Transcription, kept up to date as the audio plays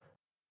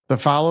The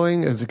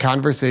following is a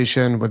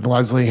conversation with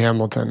Leslie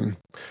Hamilton.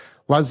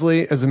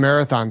 Leslie is a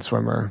marathon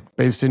swimmer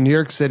based in New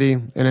York City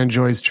and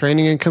enjoys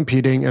training and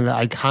competing in the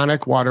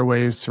iconic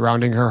waterways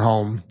surrounding her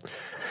home.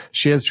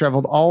 She has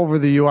traveled all over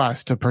the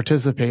U.S. to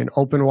participate in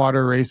open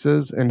water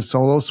races and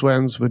solo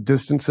swims with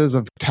distances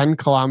of 10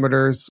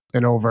 kilometers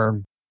and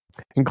over,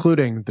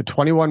 including the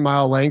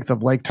 21-mile length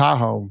of Lake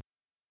Tahoe,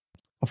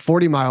 a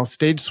 40-mile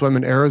stage swim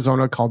in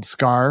Arizona called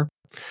SCAR,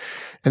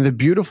 and the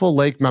beautiful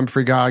Lake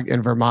Memphremagog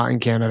in Vermont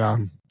and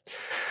Canada.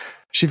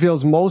 She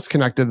feels most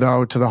connected,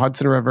 though, to the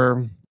Hudson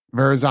River,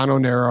 Verrazano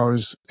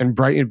Narrows, and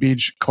Brighton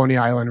Beach, Coney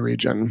Island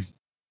region.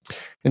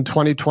 In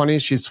 2020,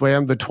 she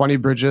swam the 20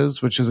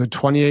 Bridges, which is a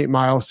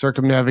 28-mile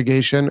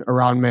circumnavigation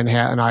around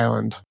Manhattan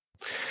Island.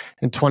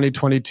 In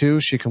 2022,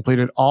 she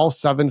completed all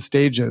 7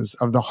 stages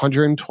of the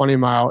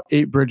 120-mile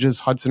 8 Bridges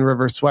Hudson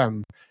River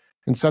swim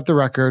and set the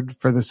record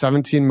for the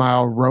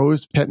 17-mile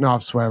Rose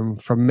Pitnoff swim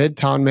from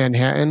Midtown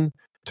Manhattan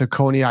to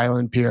Coney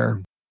Island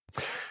Pier.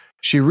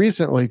 She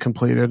recently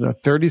completed a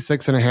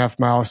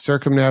 36.5-mile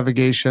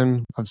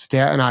circumnavigation of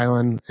Staten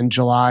Island in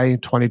July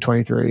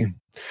 2023,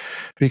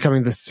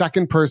 becoming the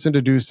second person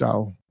to do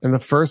so and the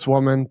first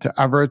woman to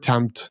ever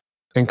attempt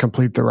and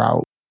complete the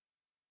route.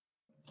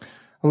 I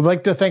would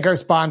like to thank our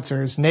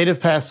sponsors, Native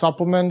Path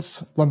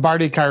Supplements,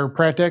 Lombardi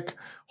Chiropractic,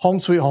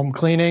 Home Sweet Home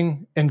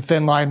Cleaning, and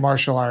Thin Line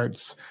Martial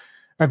Arts.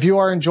 If you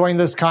are enjoying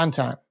this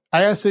content,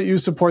 I ask that you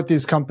support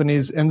these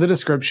companies in the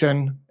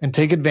description and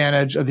take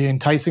advantage of the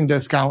enticing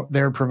discount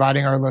they're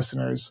providing our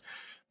listeners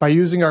by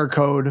using our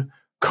code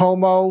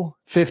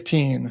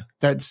COMO15.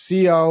 That's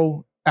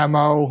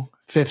COMO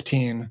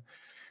 15.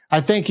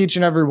 I thank each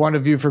and every one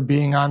of you for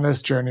being on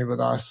this journey with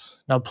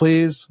us. Now,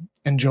 please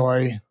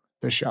enjoy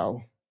the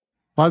show.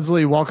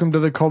 Leslie, welcome to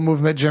the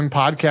Co-Movement Gym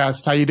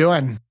podcast. How you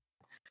doing?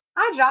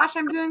 Hi, Josh.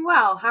 I'm doing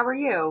well. How are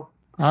you?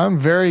 I'm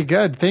very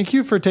good. Thank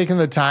you for taking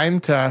the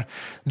time to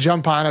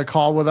jump on a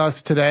call with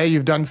us today.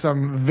 You've done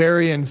some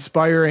very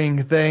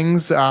inspiring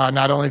things,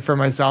 not only for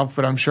myself,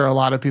 but I'm sure a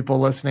lot of people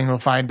listening will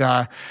find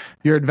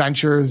your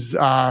adventures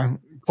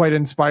quite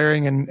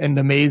inspiring and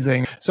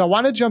amazing. So I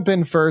want to jump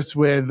in first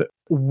with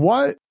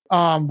what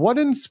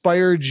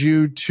inspired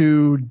you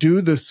to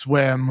do the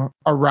swim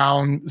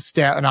around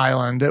Staten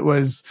Island? It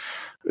was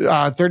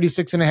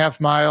 36.5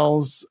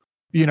 miles.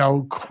 You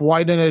know,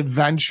 quite an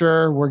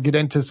adventure. We'll get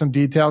into some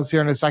details here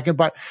in a second,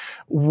 but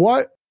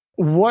what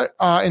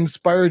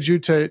inspired you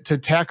to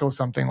tackle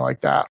something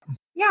like that?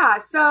 Yeah.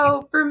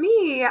 So for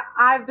me,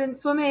 I've been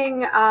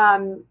swimming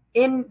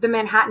in the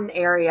Manhattan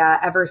area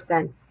ever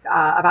since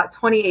about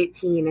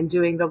 2018 and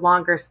doing the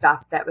longer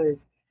stuff that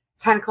was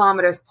 10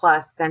 kilometers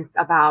plus since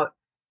about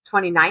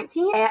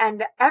 2019.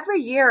 And every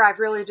year I've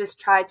really just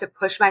tried to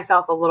push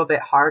myself a little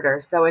bit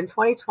harder. So in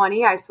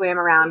 2020, I swam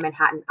around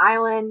Manhattan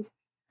Island.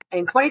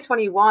 In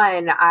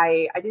 2021,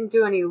 I didn't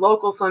do any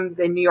local swims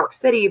in New York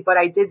City, but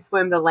I did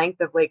swim the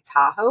length of Lake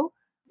Tahoe,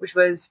 which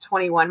was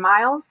 21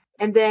 miles.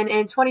 And then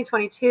in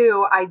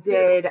 2022, I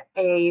did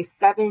a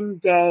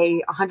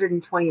 7-day,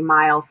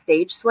 120-mile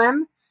stage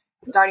swim,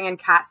 starting in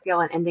Catskill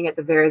and ending at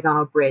the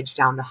Verrazano Bridge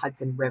down the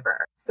Hudson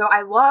River. So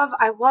I love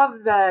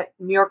the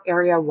New York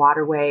area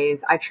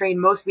waterways. I train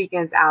most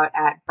weekends out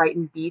at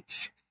Brighton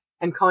Beach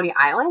and Coney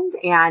Island,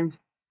 and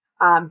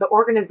the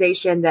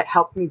organization that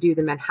helped me do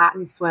the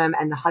Manhattan swim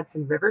and the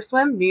Hudson River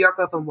swim, New York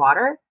Open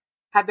Water,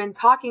 had been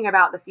talking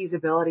about the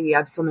feasibility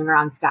of swimming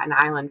around Staten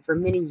Island for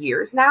many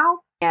years now.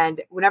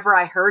 And whenever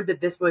I heard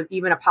that this was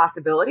even a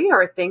possibility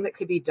or a thing that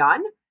could be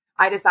done,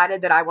 I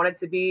decided that I wanted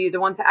to be the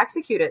one to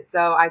execute it.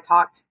 So I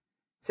talked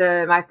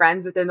to my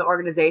friends within the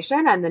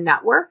organization and the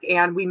network,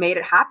 and we made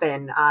it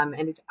happen.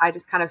 And I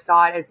just kind of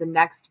saw it as the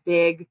next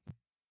big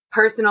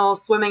personal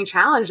swimming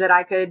challenge that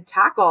I could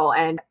tackle.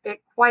 And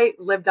it quite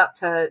lived up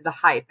to the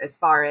hype as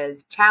far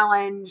as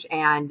challenge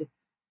and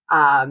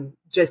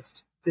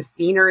just the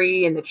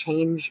scenery and the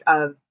change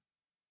of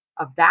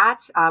that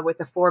with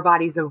the 4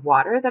 bodies of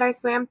water that I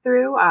swam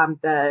through,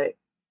 the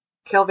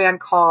Kilvan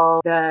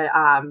Col,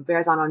 the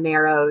Verrazano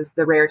Narrows,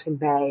 the Raritan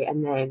Bay,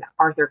 and then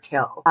Arthur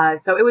Kill.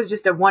 So it was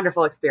just a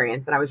wonderful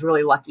experience. And I was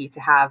really lucky to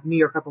have New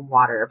York Open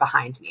Water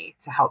behind me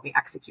to help me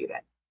execute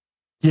it.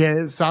 Yeah,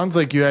 it sounds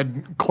like you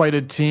had quite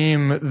a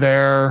team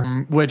there,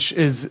 which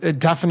is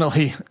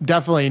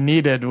definitely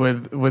needed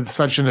with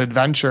such an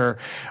adventure.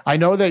 I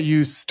know that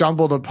you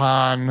stumbled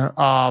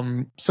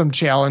upon some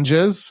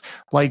challenges,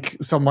 like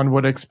someone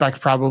would expect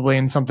probably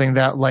in something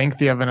that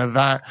lengthy of an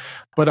event.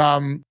 But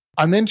I'm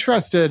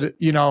interested,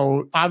 you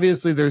know,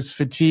 obviously there's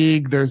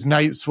fatigue, there's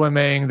night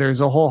swimming, there's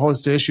a whole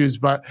host of issues,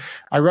 but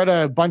I read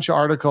a bunch of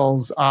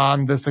articles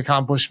on this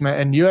accomplishment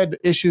and you had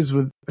issues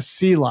with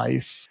sea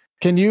lice.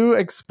 Can you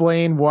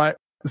explain what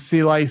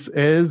sea lice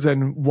is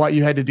and what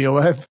you had to deal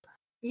with?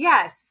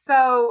 Yes.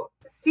 So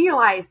sea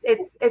lice,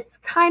 it's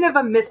kind of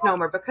a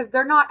misnomer because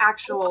they're not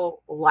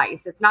actual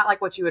lice. It's not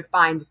like what you would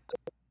find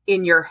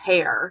in your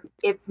hair.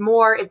 It's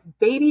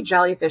baby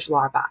jellyfish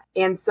larvae.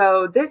 And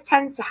so this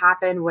tends to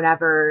happen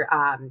whenever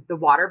the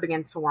water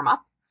begins to warm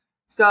up.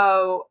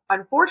 So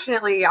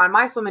unfortunately, on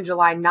my swim in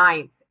July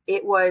 9th,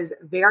 it was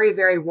very,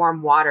 very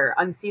warm water,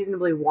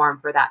 unseasonably warm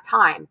for that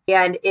time.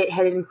 And it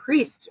had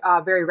increased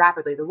very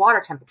rapidly, the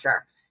water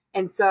temperature.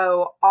 And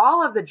so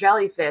all of the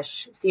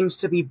jellyfish seemed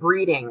to be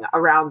breeding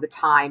around the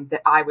time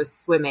that I was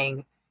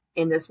swimming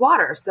in this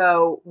water.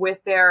 So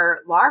with their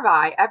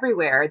larvae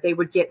everywhere, they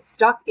would get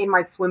stuck in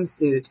my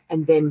swimsuit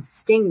and then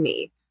sting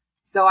me.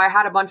 So I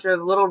had a bunch of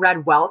little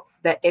red welts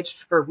that itched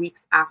for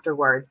weeks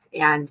afterwards.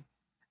 And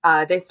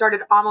they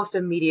started almost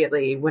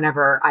immediately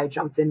whenever I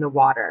jumped in the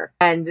water.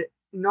 And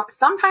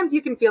sometimes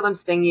you can feel them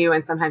sting you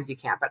and sometimes you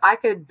can't. But I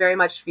could very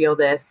much feel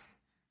this.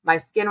 My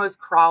skin was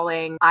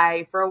crawling.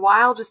 I, for a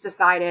while, just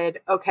decided,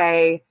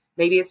 okay,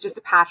 maybe it's just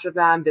a patch of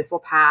them. This will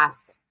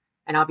pass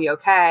and I'll be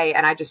okay.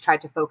 And I just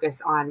tried to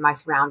focus on my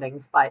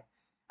surroundings. But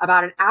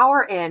about an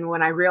hour in,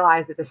 when I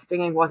realized that the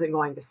stinging wasn't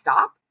going to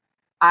stop,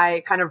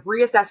 I kind of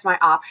reassessed my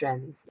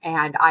options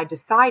and I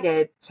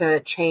decided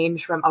to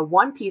change from a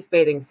one-piece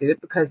bathing suit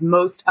because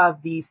most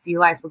of the sea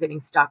lice were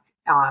getting stuck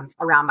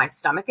around my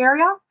stomach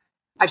area.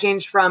 I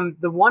changed from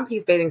the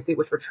one-piece bathing suit,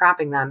 which were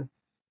trapping them,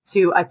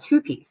 to a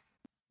two-piece.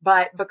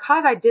 But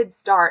because I did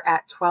start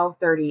at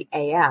 12:30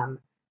 a.m.,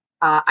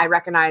 I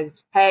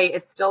recognized, hey,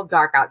 it's still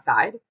dark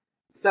outside.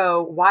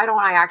 So why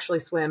don't I actually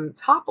swim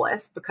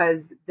topless?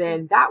 Because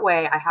then that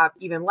way I have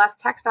even less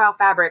textile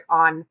fabric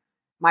on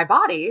my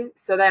body.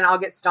 So then I'll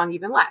get stung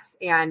even less.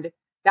 And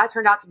that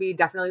turned out to be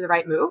definitely the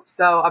right move.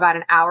 So about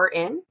an hour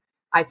in,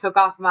 I took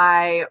off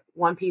my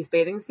one-piece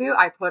bathing suit.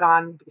 I put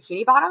on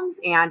bikini bottoms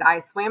and I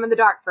swam in the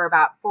dark for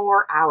about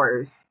 4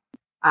 hours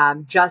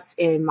just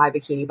in my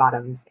bikini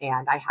bottoms.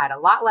 And I had a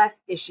lot less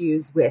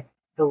issues with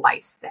the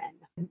lice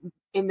then.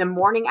 In the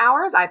morning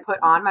hours, I put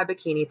on my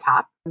bikini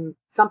top.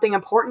 Something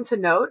important to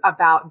note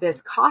about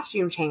this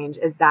costume change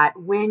is that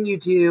when you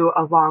do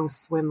a long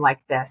swim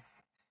like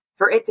this,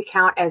 for it to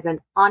count as an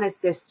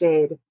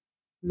unassisted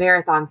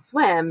marathon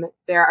swim,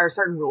 there are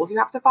certain rules you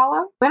have to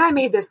follow. When I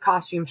made this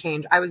costume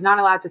change, I was not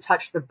allowed to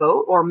touch the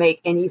boat or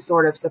make any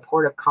sort of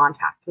supportive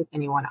contact with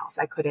anyone else.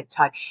 I couldn't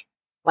touch,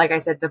 like I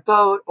said, the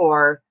boat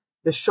or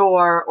the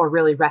shore or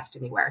really rest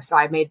anywhere. So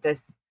I made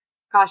this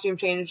costume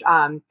change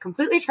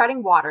completely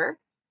treading water.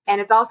 And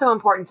it's also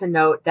important to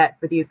note that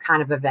for these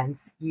kind of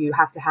events, you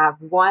have to have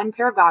one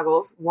pair of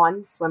goggles,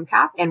 one swim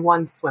cap, and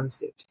one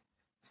swimsuit.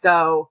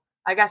 So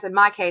I guess in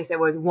my case, it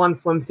was one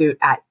swimsuit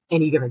at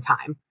any given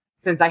time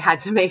since I had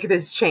to make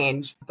this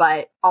change.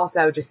 But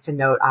also just to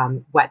note,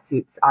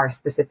 wetsuits are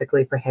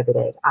specifically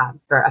prohibited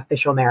for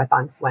official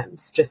marathon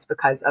swims just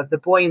because of the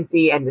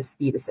buoyancy and the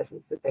speed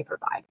assistance that they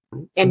provide.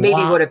 And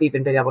maybe would have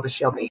even been able to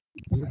shield me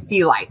from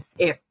sea lice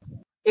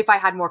if I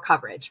had more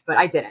coverage, but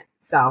I didn't.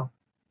 So.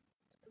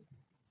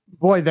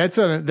 Boy, that's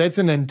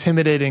an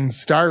intimidating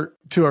start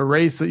to a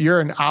race that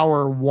you're an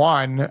hour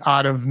one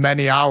out of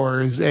many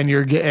hours and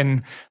you're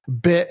getting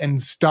bit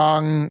and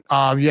stung.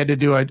 You had to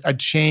do a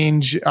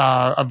change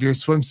of your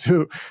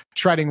swimsuit,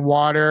 treading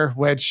water,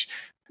 which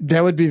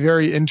that would be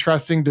very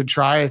interesting to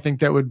try. I think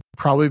that would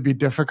probably be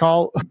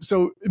difficult.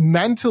 So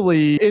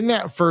mentally in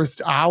that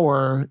first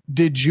hour,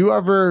 did you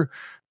ever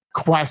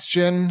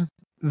question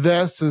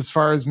this as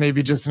far as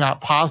maybe just not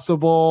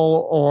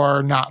possible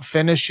or not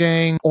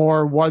finishing?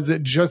 Or was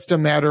it just a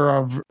matter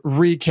of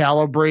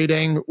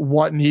recalibrating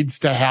what needs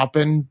to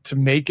happen to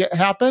make it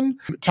happen?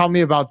 Tell me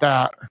about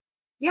that.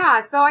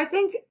 Yeah, so I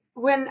think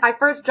when I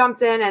first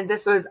jumped in and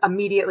this was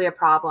immediately a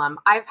problem,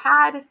 I've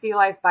had sea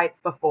lice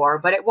bites before,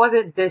 but it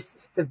wasn't this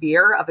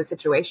severe of a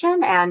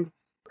situation. And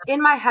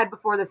in my head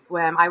before the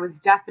swim, I was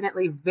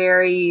definitely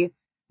very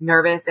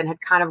nervous and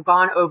had kind of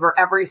gone over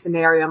every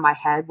scenario in my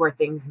head where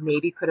things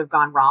maybe could have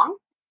gone wrong.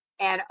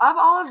 And of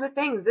all of the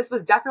things, this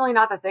was definitely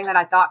not the thing that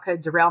I thought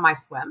could derail my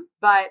swim.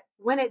 But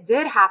when it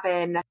did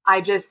happen,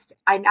 I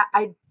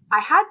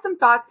had some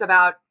thoughts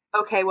about,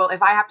 okay, well,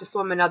 if I have to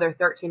swim another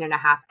 13 and a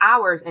half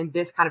hours in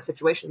this kind of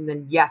situation,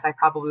 then yes, I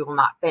probably will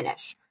not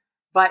finish.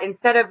 But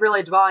instead of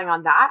really dwelling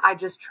on that, I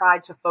just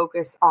tried to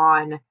focus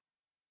on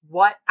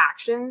what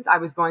actions I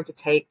was going to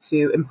take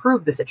to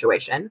improve the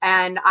situation.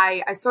 And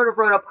I sort of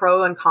wrote a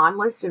pro and con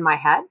list in my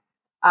head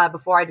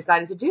before I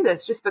decided to do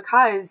this, just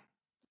because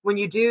when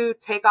you do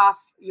take off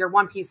your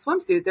one-piece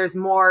swimsuit, there's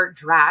more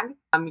drag.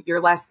 You're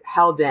less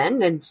held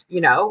in. And,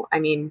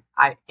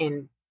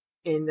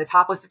 in the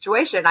topless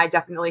situation, I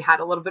definitely had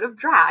a little bit of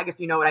drag, if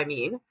you know what I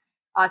mean.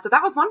 So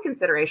that was one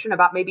consideration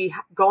about maybe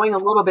going a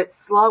little bit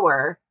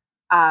slower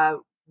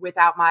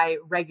without my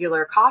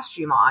regular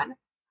costume on.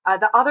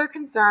 The other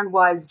concern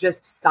was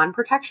just sun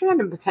protection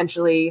and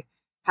potentially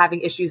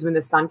having issues when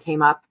the sun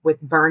came up with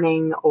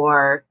burning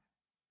or,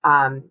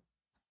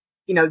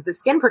 the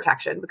skin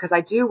protection, because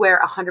I do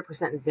wear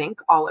 100% zinc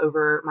all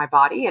over my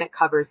body and it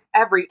covers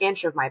every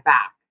inch of my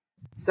back.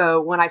 So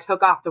when I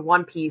took off the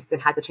one piece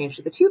and had to change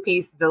to the two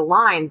piece, the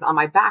lines on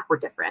my back were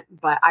different,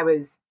 but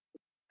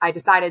I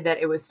decided that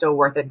it was still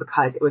worth it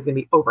because it was going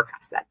to be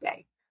overcast that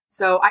day.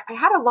 So I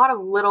had a lot of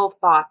little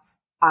thoughts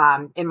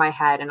in my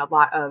head and a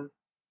lot of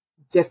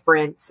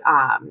different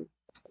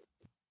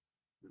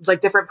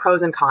different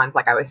pros and cons,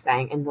 like I was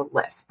saying, in the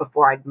list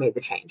before I made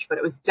the change. But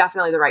it was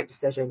definitely the right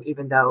decision,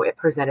 even though it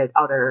presented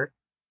other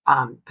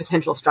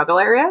potential struggle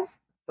areas.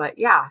 But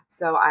yeah,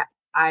 so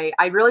I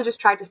really just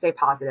tried to stay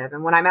positive.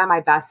 And when I'm at my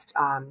best,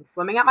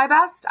 swimming at my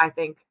best, I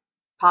think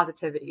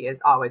positivity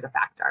is always a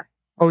factor.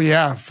 Oh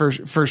yeah, for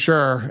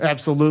sure.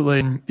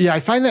 Absolutely. Yeah, I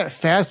find that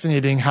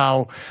fascinating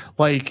how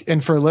like,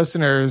 and for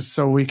listeners,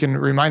 so we can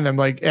remind them,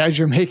 like, as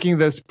you're making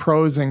this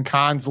pros and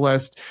cons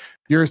list,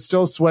 you're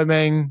still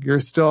swimming, you're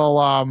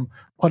still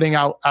putting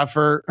out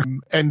effort.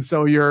 And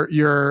so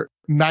you're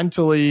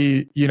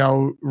mentally,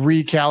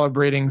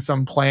 recalibrating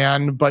some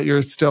plan, but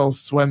you're still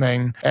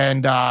swimming.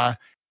 And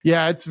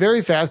yeah, it's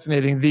very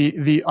fascinating.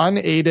 The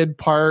unaided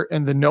part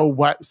and the no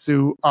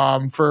wetsuit,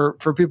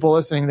 for people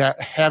listening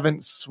that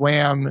haven't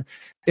swam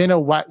in a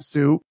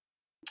wetsuit,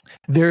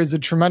 there's a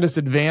tremendous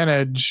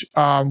advantage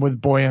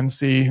with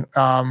buoyancy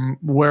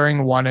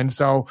wearing one. And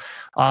so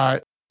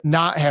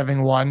not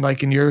having one,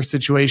 like in your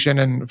situation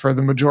and for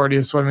the majority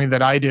of swimming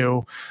that I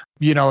do,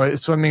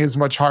 swimming is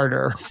much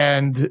harder.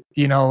 And,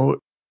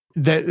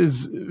 that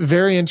is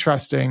very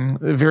interesting,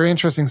 a very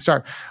interesting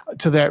start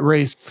to that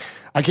race.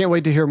 I can't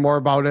wait to hear more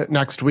about it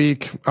next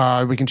week.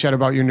 We can chat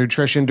about your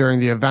nutrition during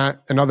the event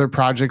and other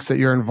projects that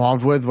you're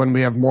involved with when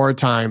we have more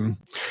time.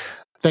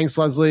 Thanks,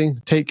 Leslie.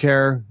 Take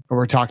care, and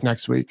we'll talk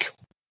next week.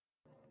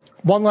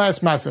 One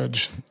last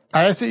message.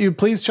 I ask that you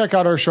please check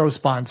out our show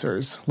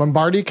sponsors,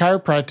 Lombardi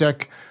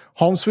Chiropractic,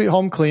 Home Sweet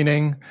Home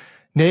Cleaning,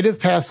 Native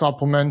Pass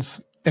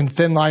Supplements, and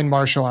Thin Line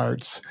Martial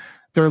Arts.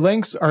 Their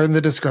links are in the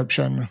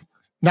description.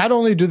 Not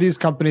only do these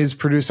companies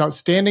produce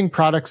outstanding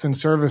products and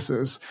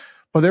services,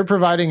 but they're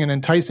providing an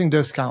enticing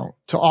discount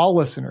to all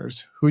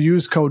listeners who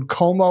use code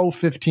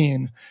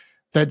COMO15.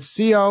 That's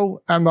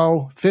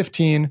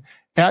COMO15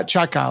 at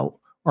checkout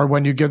or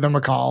when you give them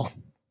a call.